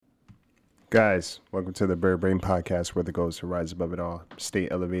Guys, welcome to the Bird Brain Podcast, where the goal is to rise above it all, stay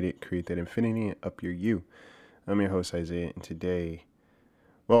elevated, create that infinity, and up your you. I'm your host, Isaiah, and today,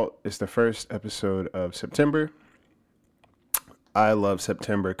 it's the first episode of September. I love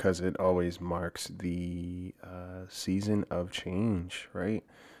September because it always marks the season of change, right?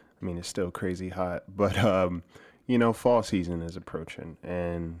 I mean, it's still crazy hot, but, fall season is approaching.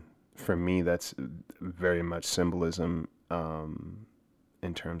 And for me, that's very much symbolism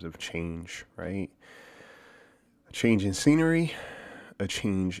in terms of change, right? A change in scenery, a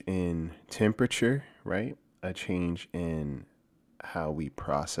change in temperature, right? A change in how we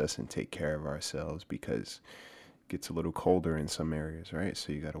process and take care of ourselves because it gets a little colder in some areas, right?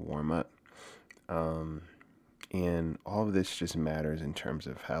 So you got to warm up. And all of this just matters in terms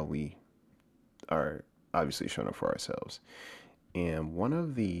of how we are obviously showing up for ourselves. And one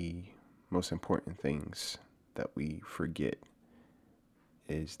of the most important things that we forget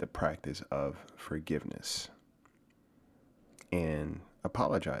is the practice of forgiveness and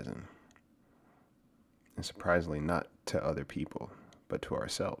apologizing. And surprisingly, not to other people, but to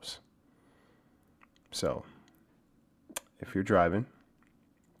ourselves. So, if you're driving,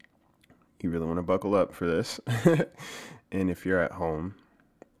 you really want to buckle up for this. And if you're at home,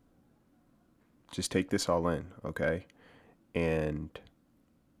 just take this all in, okay? And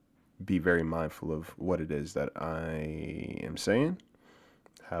be very mindful of what it is that I am saying,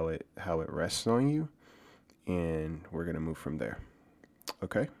 how it rests on you, and we're going to move from there.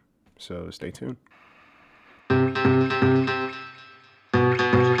 Okay? So stay tuned.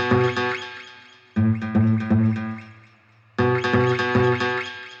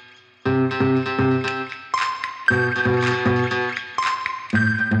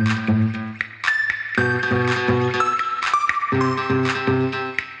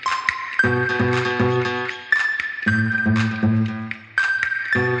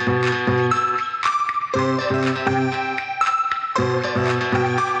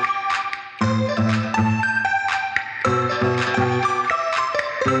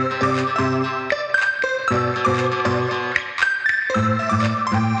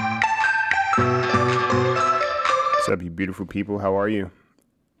 What's up, you beautiful people? How are you?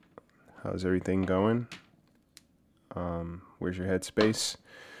 How's everything going? Where's your head space?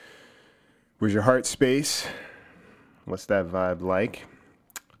 Where's your heart space? What's that vibe like?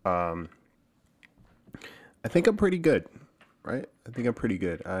 I think I'm pretty good, right? I think I'm pretty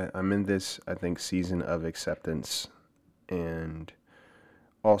good. I'm in this, I think, season of acceptance and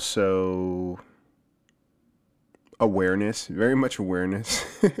also awareness, very much awareness,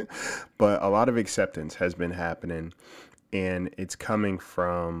 but a lot of acceptance has been happening, and it's coming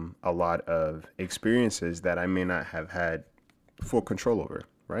from a lot of experiences that I may not have had full control over,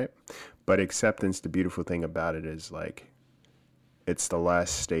 right? But acceptance, the beautiful thing about it is like, it's the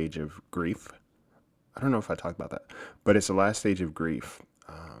last stage of grief. I don't know if I talked about that, but it's the last stage of grief.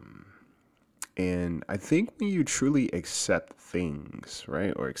 And I think when you truly accept things,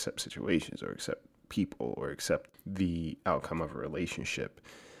 right, or accept situations, or accept people, or accept the outcome of a relationship,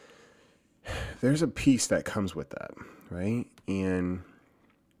 there's a peace that comes with that, right? And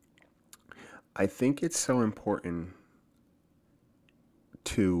I think it's so important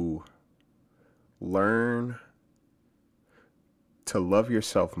to learn to love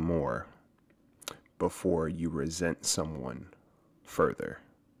yourself more before you resent someone further,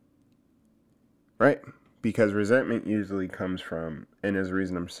 right? Because resentment usually comes from, and there's a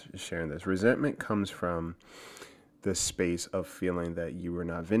reason I'm sharing this, resentment comes from the space of feeling that you were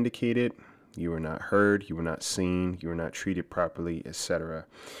not vindicated, you were not heard, you were not seen, you were not treated properly, etc.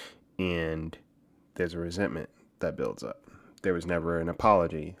 And there's a resentment that builds up. There was never an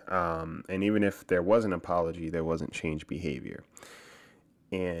apology. And even if there was an apology, there wasn't changed behavior.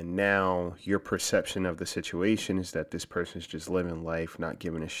 And now your perception of the situation is that this person's just living life, not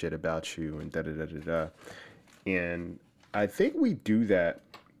giving a shit about you, and da-da-da-da-da. And I think we do that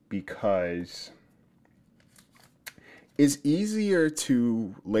because it's easier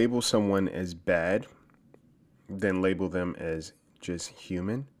to label someone as bad than label them as just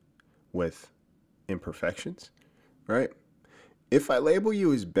human with imperfections, right? If I label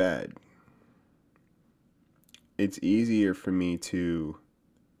you as bad, it's easier for me to,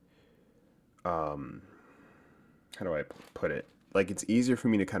 how do I put it? Like, it's easier for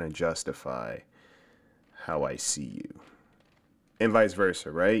me to kind of justify how I see you. And vice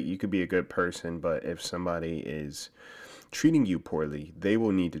versa, right? You could be a good person, but if somebody is treating you poorly, they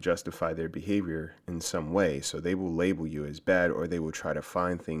will need to justify their behavior in some way. So they will label you as bad, or they will try to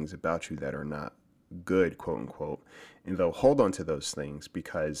find things about you that are not good, quote unquote. And they'll hold on to those things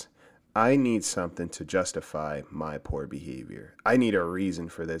because I need something to justify my poor behavior. I need a reason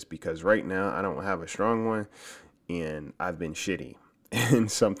for this because right now I don't have a strong one and I've been shitty.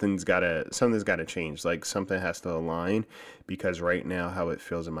 And something's gotta change. Like something has to align because right now how it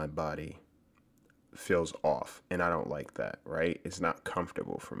feels in my body feels off and I don't like that, right? It's not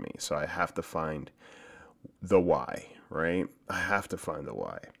comfortable for me. So I have to find the why, right? I have to find the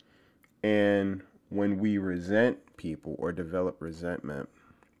why. And when we resent people or develop resentment,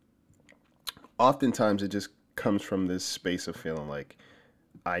 oftentimes it just comes from this space of feeling like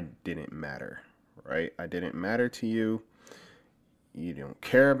I didn't matter, right? I didn't matter to you. You don't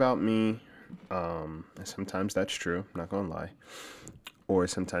care about me. And sometimes that's true, I'm not gonna lie. Or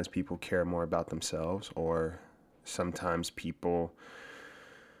sometimes people care more about themselves, or sometimes people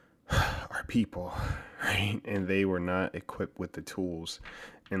are people, right? And they were not equipped with the tools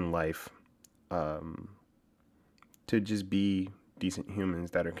in life um, to just be decent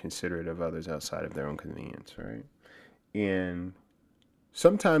humans that are considerate of others outside of their own convenience, right? And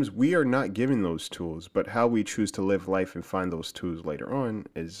sometimes we are not given those tools, but how we choose to live life and find those tools later on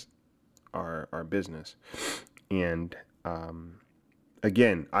is our business. And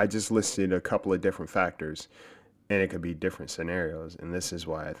again, I just listed a couple of different factors and it could be different scenarios. And this is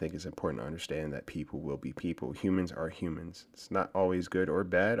why I think it's important to understand that people will be people. Humans are humans. It's not always good or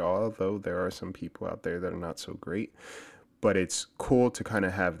bad, although there are some people out there that are not so great. But it's cool to kind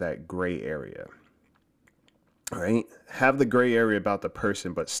of have that gray area, right? Have the gray area about the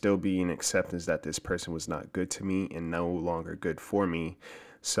person, but still be in acceptance that this person was not good to me and no longer good for me.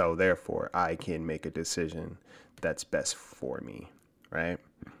 So therefore, I can make a decision that's best for me, right?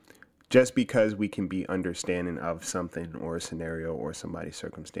 Just because we can be understanding of something or a scenario or somebody's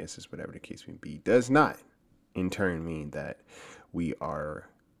circumstances, whatever the case may be, does not in turn mean that we are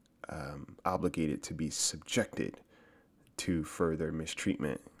obligated to be subjected to further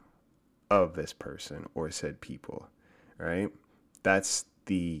mistreatment of this person or said people, right? That's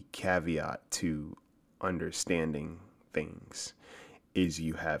the caveat to understanding things is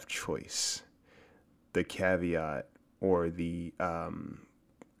you have choice. The caveat or the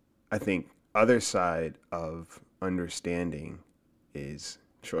I think other side of understanding is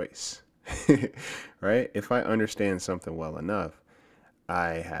choice. Right? If I understand something well enough, I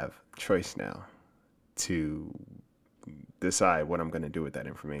have choice now to decide what I'm going to do with that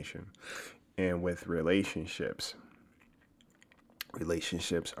information. And with relationships,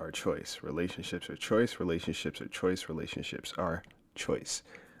 relationships are choice. Relationships are choice. Relationships are choice. Relationships are choice.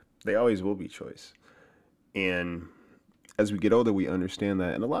 They always will be choice. And as we get older, we understand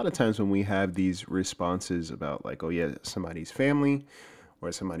that. And a lot of times when we have these responses about like, oh yeah, somebody's family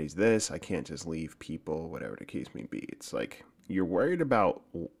or somebody's this, I can't just leave people, whatever the case may be. It's like you're worried about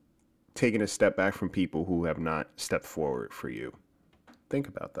taking a step back from people who have not stepped forward for you. Think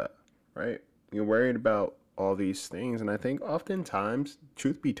about that, right? You're worried about all these things. And I think oftentimes,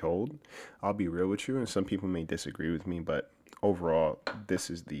 truth be told, I'll be real with you, and some people may disagree with me, but overall, this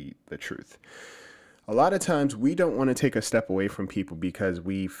is the truth. A lot of times we don't want to take a step away from people because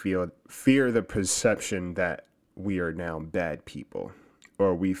we fear the perception that we are now bad people,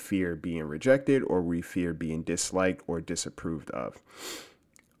 or we fear being rejected, or we fear being disliked or disapproved of.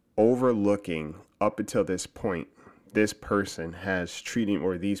 Overlooking up until this point, this person has treated,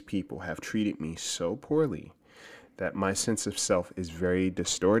 or these people have treated me so poorly that my sense of self is very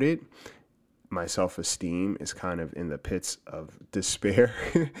distorted. My self-esteem is kind of in the pits of despair,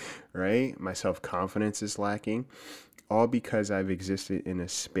 right? My self-confidence is lacking, all because I've existed in a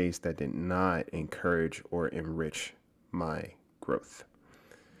space that did not encourage or enrich my growth.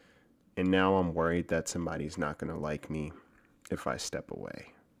 And now I'm worried that somebody's not going to like me if I step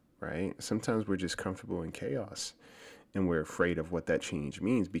away, right? Sometimes we're just comfortable in chaos and we're afraid of what that change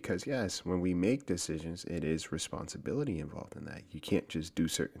means because, yes, when we make decisions, it is responsibility involved in that. You can't just do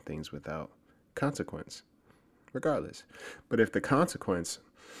certain things without consequence, regardless. But if the consequence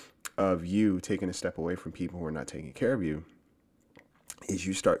of you taking a step away from people who are not taking care of you is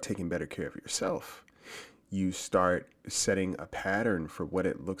you start taking better care of yourself, you start setting a pattern for what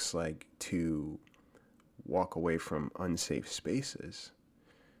it looks like to walk away from unsafe spaces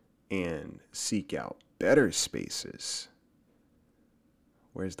and seek out better spaces.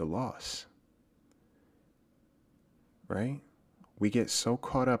 Where's the loss? Right? We get so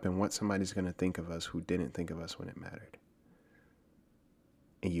caught up in what somebody's going to think of us who didn't think of us when it mattered.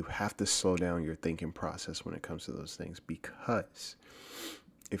 And you have to slow down your thinking process when it comes to those things, because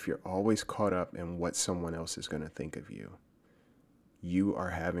if you're always caught up in what someone else is going to think of you, you are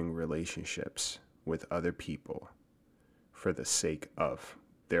having relationships with other people for the sake of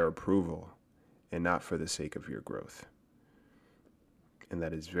their approval and not for the sake of your growth. And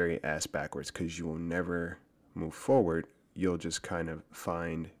that is very ass backwards, because you will never move forward. You'll just kind of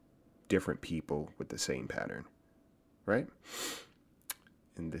find different people with the same pattern, right?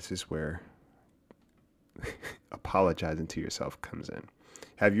 And this is where apologizing to yourself comes in.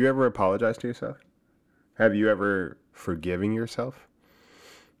 Have you ever apologized to yourself? Have you ever forgiven yourself?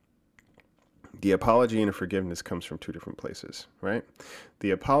 The apology and the forgiveness comes from two different places, right?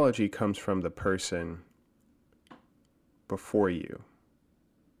 The apology comes from the person before you,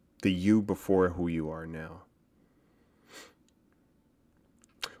 the you before who you are now.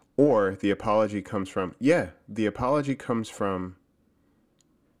 Or the apology comes from, the apology comes from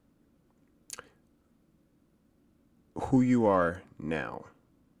who you are now.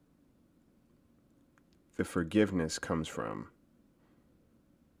 The forgiveness comes from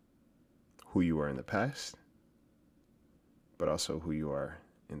who you were in the past, but also who you are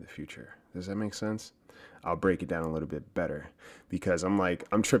in the future. Does that make sense? I'll break it down a little bit better, because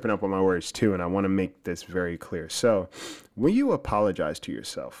I'm tripping up on my words too, and I want to make this very clear. So when you apologize to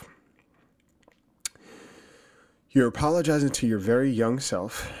yourself, you're apologizing to your very young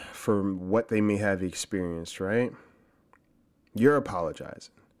self for what they may have experienced, right? You're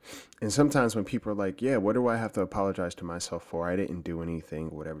apologizing. And sometimes when people are like, yeah, what do I have to apologize to myself for? I didn't do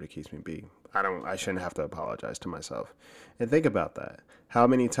anything, whatever the case may be. I shouldn't have to apologize to myself. And think about that. How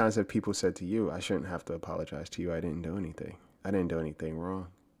many times have people said to you, I shouldn't have to apologize to you. I didn't do anything. I didn't do anything wrong.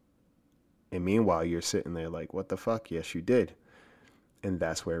 And meanwhile, you're sitting there like, what the fuck? Yes, you did. And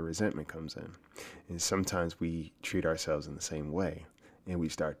that's where resentment comes in. And sometimes we treat ourselves in the same way, and we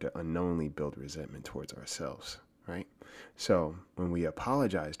start to unknowingly build resentment towards ourselves, right? So when we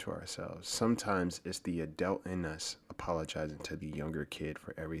apologize to ourselves, sometimes it's the adult in us apologizing to the younger kid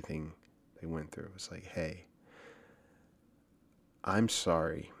for everything they went through. It's like, hey, I'm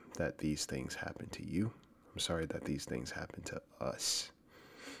sorry that these things happened to you. I'm sorry that these things happened to us.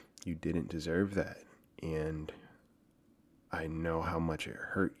 You didn't deserve that. And I know how much it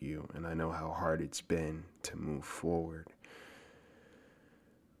hurt you, and I know how hard it's been to move forward.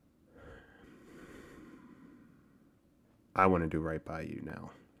 I want to do right by you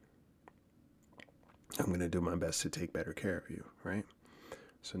now. I'm going to do my best to take better care of you, right?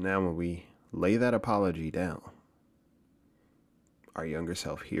 So now when we lay that apology down, our younger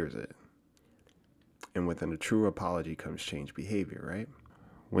self hears it. And within a true apology comes change behavior, right?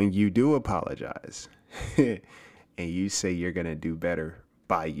 When you do apologize and you say you're going to do better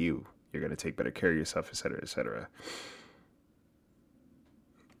by you, you're going to take better care of yourself, etc.,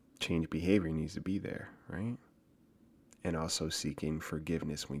 change behavior needs to be there, right? And also seeking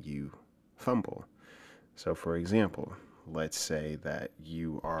forgiveness when you fumble. So for example, let's say that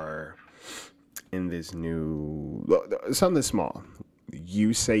you are in this new, something small.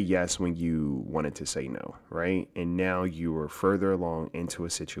 You say yes when you wanted to say no, right? And now you are further along into a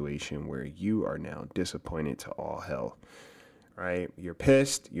situation where you are now disappointed to all hell, right? You're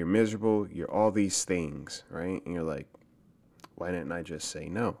pissed, you're miserable, you're all these things, right? And you're like, why didn't I just say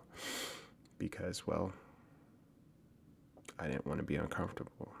no? Because, well, I didn't want to be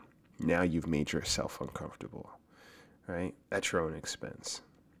uncomfortable. Now you've made yourself uncomfortable, right? At your own expense.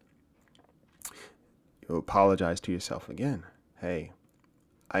 You apologize to yourself again. Hey,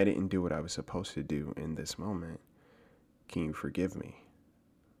 I didn't do what I was supposed to do in this moment. Can you forgive me?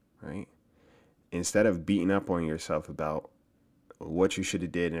 Right? Instead of beating up on yourself about what you should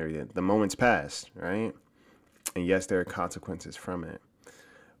have did and everything, the moment's passed, right? And yes, there are consequences from it.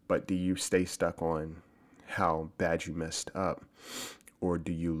 But do you stay stuck on how bad you messed up, or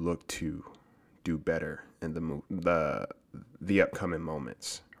do you look to do better in the upcoming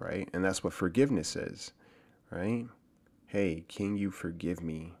moments, right? And that's what forgiveness is, right? Hey, can you forgive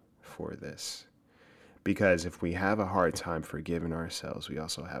me for this? Because if we have a hard time forgiving ourselves, we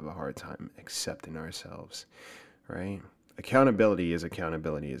also have a hard time accepting ourselves, right? Accountability is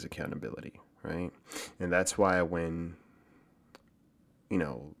accountability is accountability, right? And that's why when,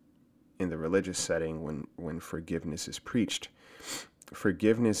 in the religious setting, when forgiveness is preached,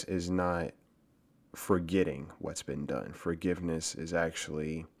 forgiveness is not forgetting what's been done. Forgiveness is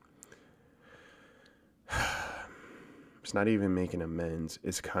actually, it's not even making amends.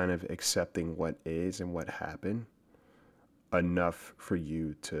 It's kind of accepting what is and what happened enough for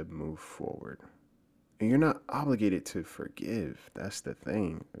you to move forward. And you're not obligated to forgive. That's the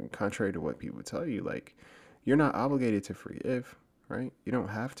thing. And contrary to what people tell you, like, you're not obligated to forgive, right? You don't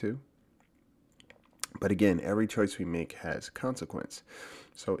have to. But again, every choice we make has consequence.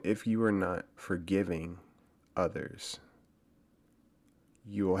 So if you are not forgiving others,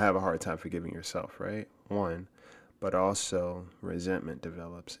 you will have a hard time forgiving yourself, right? One, but also resentment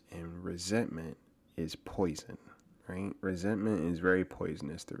develops, and resentment is poison, right? Resentment is very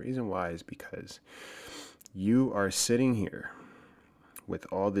poisonous. The reason why is because you are sitting here with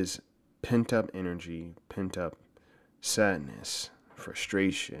all this pent up energy, pent up sadness,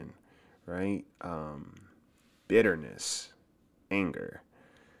 frustration, right? Bitterness, anger,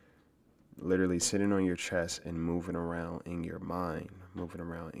 literally sitting on your chest and moving around in your mind, moving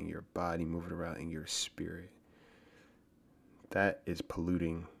around in your body, moving around in your spirit. That is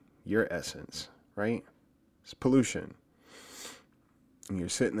polluting your essence, right? It's pollution. And you're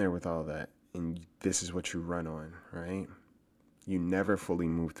sitting there with all that, and this is what you run on, right? You never fully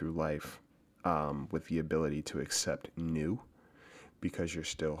move through life with the ability to accept new, because you're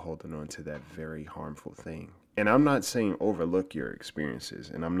still holding on to that very harmful thing. And I'm not saying overlook your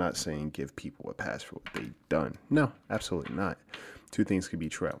experiences, and I'm not saying give people a pass for what they've done. No, absolutely not. Two things could be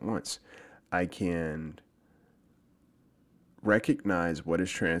true at once. I can recognize what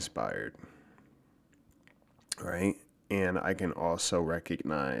has transpired, right? And I can also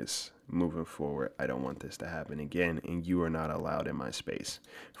recognize moving forward, I don't want this to happen again, and you are not allowed in my space.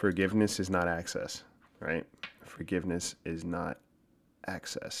 Forgiveness is not access, right? Forgiveness is not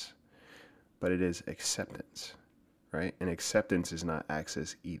access, but it is acceptance, right? And acceptance is not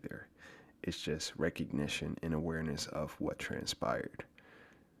access either. It's just recognition and awareness of what transpired,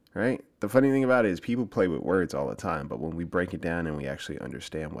 right? The funny thing about it is people play with words all the time, but when we break it down and we actually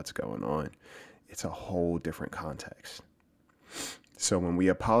understand what's going on, it's a whole different context. So when we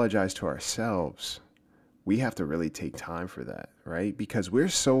apologize to ourselves, we have to really take time for that, right? Because we're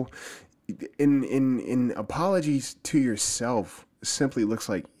so in apologies to yourself simply looks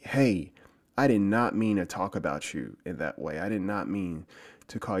like, hey, I did not mean to talk about you in that way. I did not mean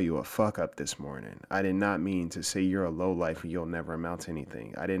to call you a fuck up this morning. I did not mean to say you're a low life and you'll never amount to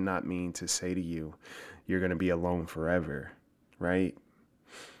anything. I did not mean to say to you, you're going to be alone forever, right?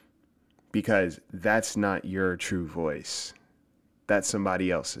 Because that's not your true voice. That's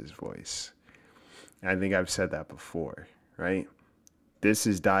somebody else's voice. I think I've said that before, right? This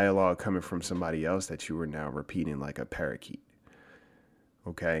is dialogue coming from somebody else that you are now repeating like a parakeet.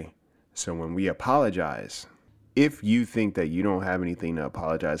 Okay? So when we apologize, if you think that you don't have anything to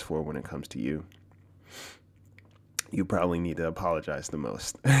apologize for when it comes to you, you probably need to apologize the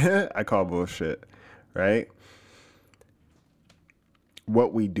most. I call bullshit, right?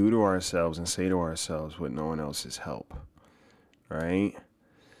 What we do to ourselves and say to ourselves with no one else's help, right?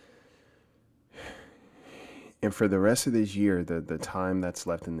 And for the rest of this year, the time that's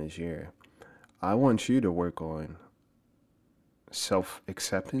left in this year, I want you to work on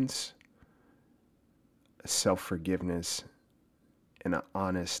self-acceptance, self-forgiveness, and an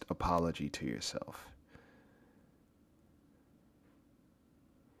honest apology to yourself.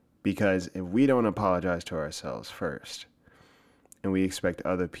 Because if we don't apologize to ourselves first, and we expect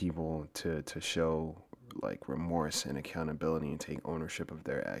other people to show like remorse and accountability and take ownership of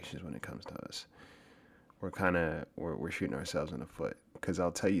their actions when it comes to us, we're shooting ourselves in the foot. Because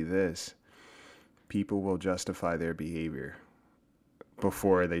I'll tell you this, people will justify their behavior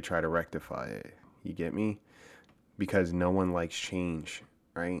before they try to rectify it. You get me? Because no one likes change,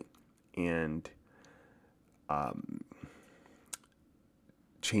 right? And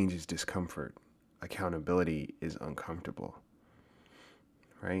change is discomfort. Accountability is uncomfortable,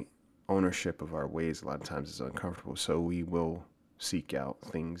 right? Ownership of our ways a lot of times is uncomfortable. So we will seek out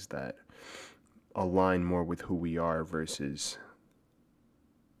things that align more with who we are versus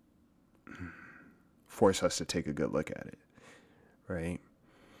force us to take a good look at it, right?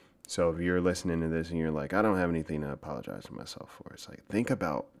 So if you're listening to this and you're like, I don't have anything to apologize to myself for, it's like, think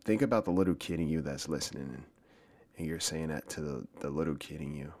about the little kid in you that's listening, and you're saying that to the little kid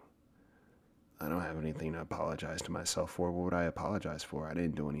in you. I don't have anything to apologize to myself for. What would I apologize for? I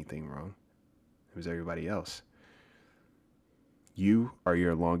didn't do anything wrong. It was everybody else. You are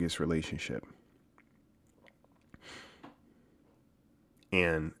your longest relationship.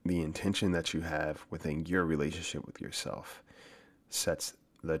 And the intention that you have within your relationship with yourself sets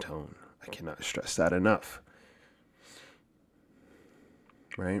the tone. I cannot stress that enough.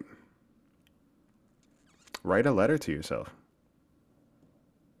 Right? Write a letter to yourself.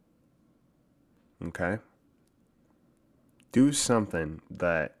 Okay? Do something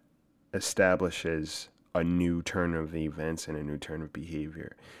that establishes a new turn of events and a new turn of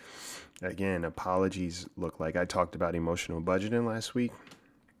behavior. Again, apologies look like, I talked about emotional budgeting last week.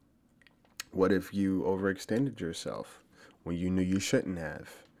 What if you overextended yourself when you knew you shouldn't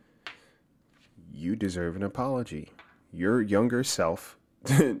have? You deserve an apology. Your younger self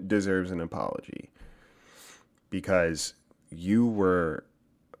deserves an apology because your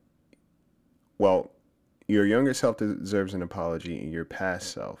younger self deserves an apology, and your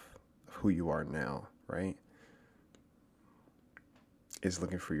past self, who you are now, right? is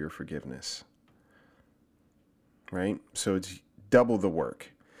looking for your forgiveness, right? So it's double the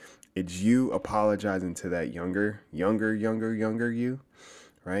work. It's you apologizing to that younger you,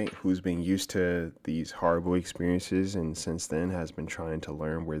 right? Who's been used to these horrible experiences and since then has been trying to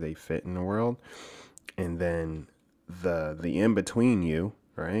learn where they fit in the world. And then the in between you,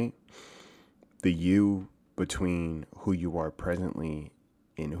 right? The you between who you are presently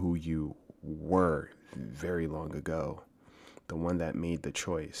and who you were very long ago, the one that made the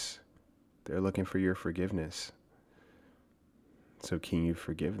choice. They're looking for your forgiveness. So can you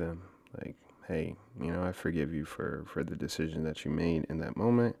forgive them? Like, hey, I forgive you for the decision that you made in that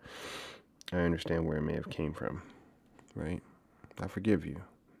moment. I understand where it may have came from, right? I forgive you,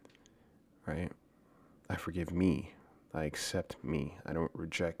 right? I forgive me. I accept me. I don't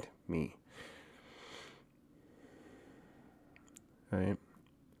reject me, right?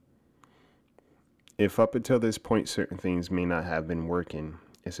 If up until this point certain things may not have been working,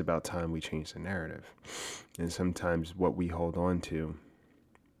 it's about time we change the narrative. And sometimes what we hold on to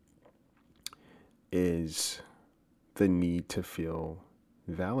is the need to feel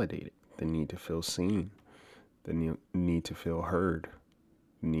validated, the need to feel seen, the need to feel heard,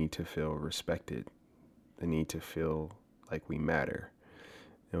 the need to feel respected, the need to feel like we matter.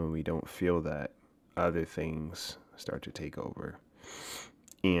 And when we don't feel that, other things start to take over.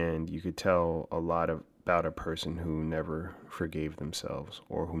 And you could tell a lot about a person who never forgave themselves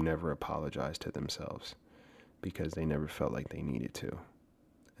or who never apologized to themselves because they never felt like they needed to.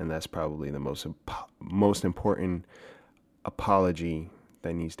 And that's probably the most important apology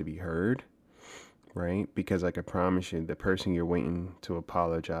that needs to be heard, right? Because I can promise you, the person you're waiting to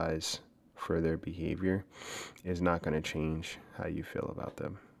apologize for their behavior is not going to change how you feel about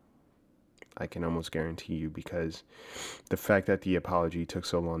them. I can almost guarantee you, because the fact that the apology took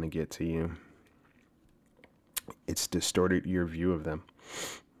so long to get to you, it's distorted your view of them.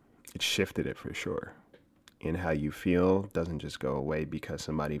 It shifted it for sure. And how you feel doesn't just go away because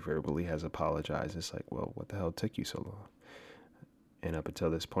somebody verbally has apologized. It's like, well, what the hell took you so long? And up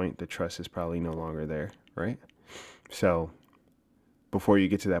until this point, the trust is probably no longer there, right? So before you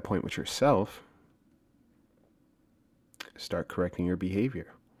get to that point with yourself, start correcting your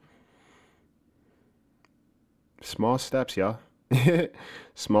behavior. Small steps, y'all.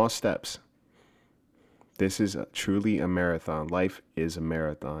 Small steps. This is truly a marathon. Life is a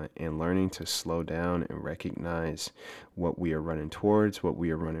marathon, and learning to slow down and recognize what we are running towards, what we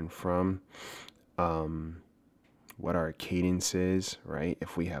are running from, what our cadence is, right?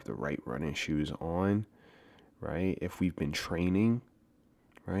 If we have the right running shoes on, right? If we've been training,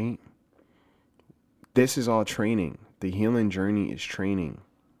 right? This is all training. The healing journey is training.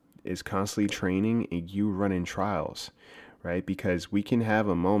 It's constantly training, and you running trials, right? Because we can have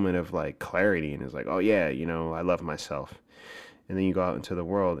a moment of like clarity and it's like, oh yeah, I love myself. And then you go out into the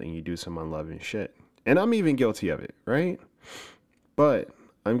world and you do some unloving shit. And I'm even guilty of it, right? But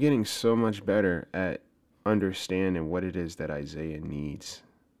I'm getting so much better at understanding what it is that Isaiah needs,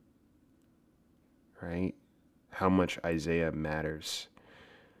 right? How much Isaiah matters.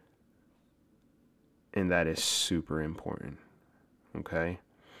 And that is super important, okay?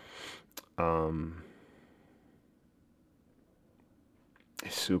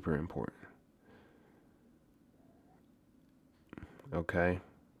 It's super important. Okay?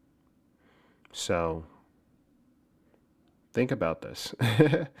 So think about this.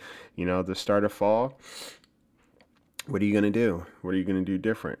 The start of fall, what are you going to do? What are you going to do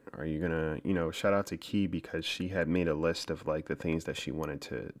different? Are you going to, shout out to Key because she had made a list of like the things that she wanted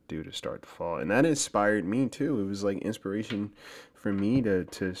to do to start the fall. And that inspired me too. It was like inspiration for me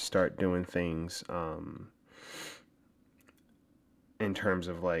to start doing things in terms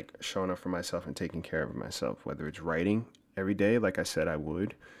of like showing up for myself and taking care of myself, whether it's writing every day, like I said I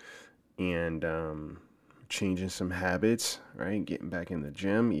would, and changing some habits, right? Getting back in the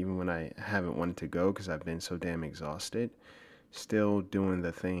gym, even when I haven't wanted to go because I've been so damn exhausted, still doing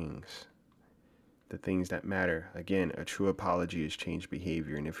the things that matter. Again, a true apology is change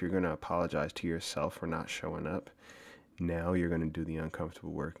behavior. And if you're going to apologize to yourself for not showing up, now you're going to do the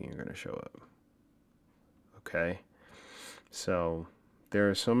uncomfortable work and you're going to show up. Okay? So there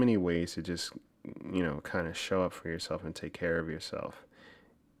are so many ways to just, kind of show up for yourself and take care of yourself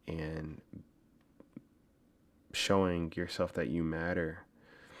and showing yourself that you matter,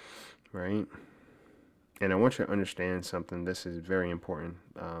 right? And I want you to understand something. This is very important.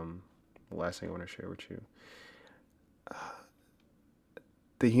 The last thing I want to share with you.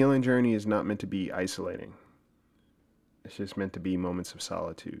 The healing journey is not meant to be isolating. It's just meant to be moments of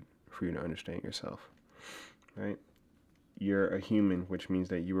solitude for you to understand yourself, right? You're a human, which means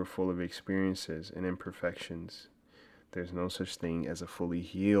that you are full of experiences and imperfections There's no such thing as a fully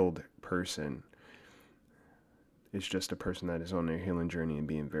healed person. It's just a person that is on their healing journey and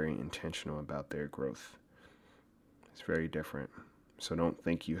being very intentional about their growth. It's very different. So don't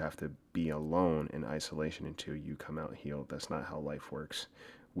think you have to be alone in isolation until you come out healed. That's not how life works.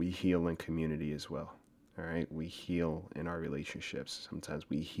 We heal in community as well. All right. We heal in our relationships. Sometimes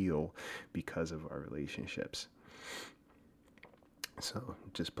we heal because of our relationships. So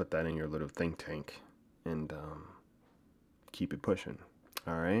just put that in your little think tank and keep it pushing.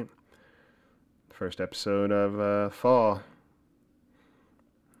 All right. First episode of fall.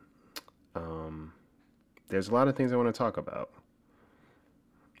 There's a lot of things I want to talk about.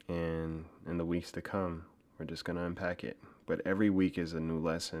 And in the weeks to come, we're just going to unpack it. But every week is a new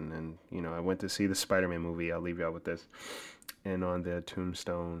lesson. And, you know, I went to see the Spider-Man movie. I'll leave y'all with this. And on the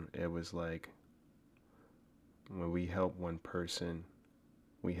tombstone, it was like, when we help one person,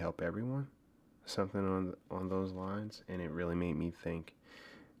 we help everyone. Something on those lines. And it really made me think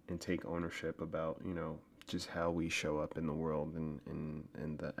and take ownership about, you know, just how we show up in the world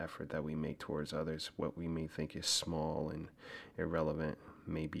and the effort that we make towards others. What we may think is small and irrelevant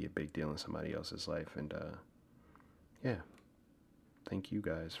may be a big deal in somebody else's life. And yeah, thank you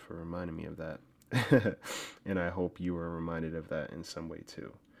guys for reminding me of that. And I hope you were reminded of that in some way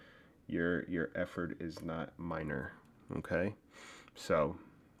too. Your effort is not minor. Okay, so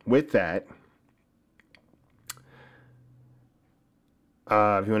with that,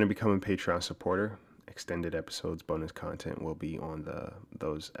 if you want to become a Patreon supporter, extended episodes, bonus content will be on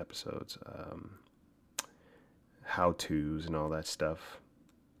those episodes, how-tos and all that stuff.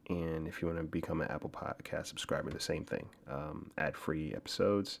 And if you want to become an Apple Podcast subscriber, the same thing. Ad-free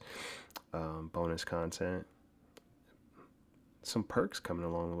episodes, bonus content, some perks coming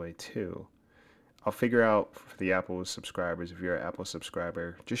along the way too. I'll figure out for the Apple subscribers, if you're an Apple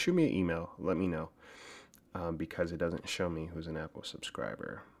subscriber, just shoot me an email. Let me know. Because it doesn't show me who's an Apple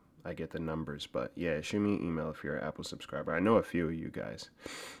subscriber. I get the numbers, but yeah, shoot me an email if you're an Apple subscriber. I know a few of you guys.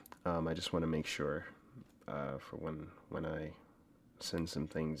 I just want to make sure for when I send some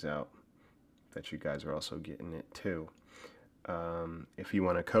things out that you guys are also getting it too. If you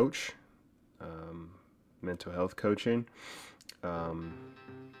want to coach, mental health coaching,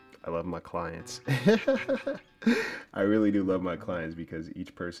 I love my clients. I really do love my clients because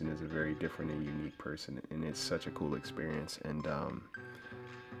each person is a very different and unique person, and it's such a cool experience. And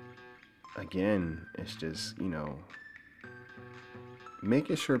again, it's just, you know,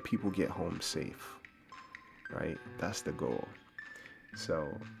 making sure people get home safe, right? That's the goal. So,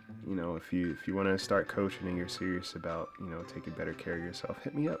 you know, if you want to start coaching and you're serious about, you know, taking better care of yourself,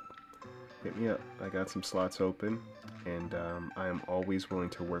 hit me up. I got some slots open, and I am always willing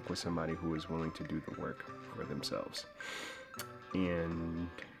to work with somebody who is willing to do the work for themselves. And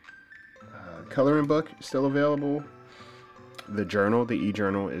coloring book still available. The journal, the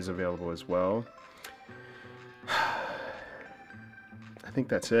e-journal, is available as well. I think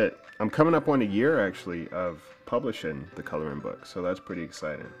that's it. I'm coming up on a year, actually, of publishing the coloring book, so that's pretty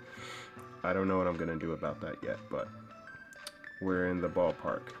exciting. I don't know what I'm going to do about that yet, but we're in the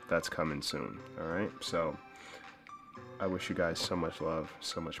ballpark. That's coming soon, all right? So I wish you guys so much love,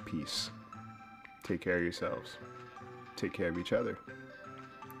 so much peace. Take care of yourselves. Take care of each other.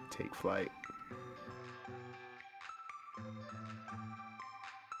 Take flight.